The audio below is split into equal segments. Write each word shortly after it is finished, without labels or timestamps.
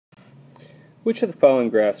Which of the following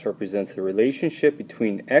graphs represents the relationship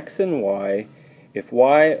between x and y if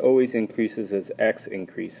y always increases as x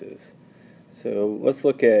increases? So let's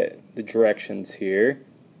look at the directions here.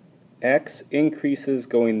 X increases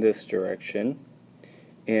going this direction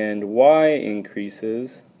and y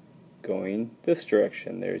increases going this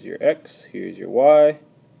direction. There's your x, here's your y.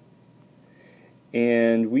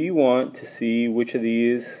 And we want to see which of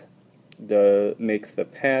these makes the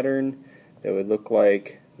pattern that would look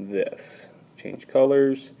like this. Change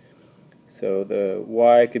colors. So the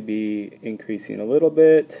y could be increasing a little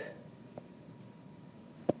bit.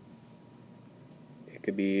 It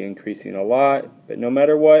could be increasing a lot. But no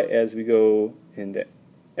matter what, as we go in the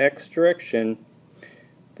x direction,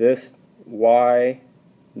 this y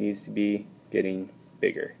needs to be getting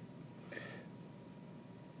bigger.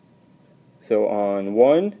 So on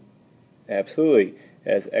 1, absolutely,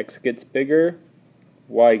 as x gets bigger,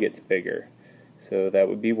 y gets bigger. So that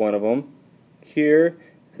would be one of them. Here,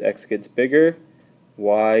 as x gets bigger,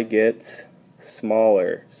 y gets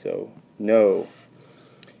smaller. So no.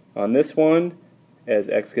 On this one, as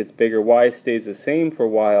x gets bigger, y stays the same for a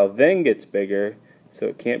while, then gets bigger. So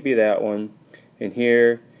it can't be that one. And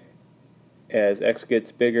here, as x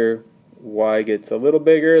gets bigger, y gets a little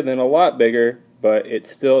bigger, then a lot bigger, but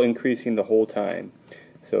it's still increasing the whole time.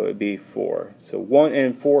 So it would be 4. So 1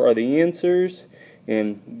 and 4 are the answers,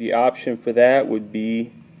 and the option for that would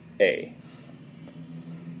be A.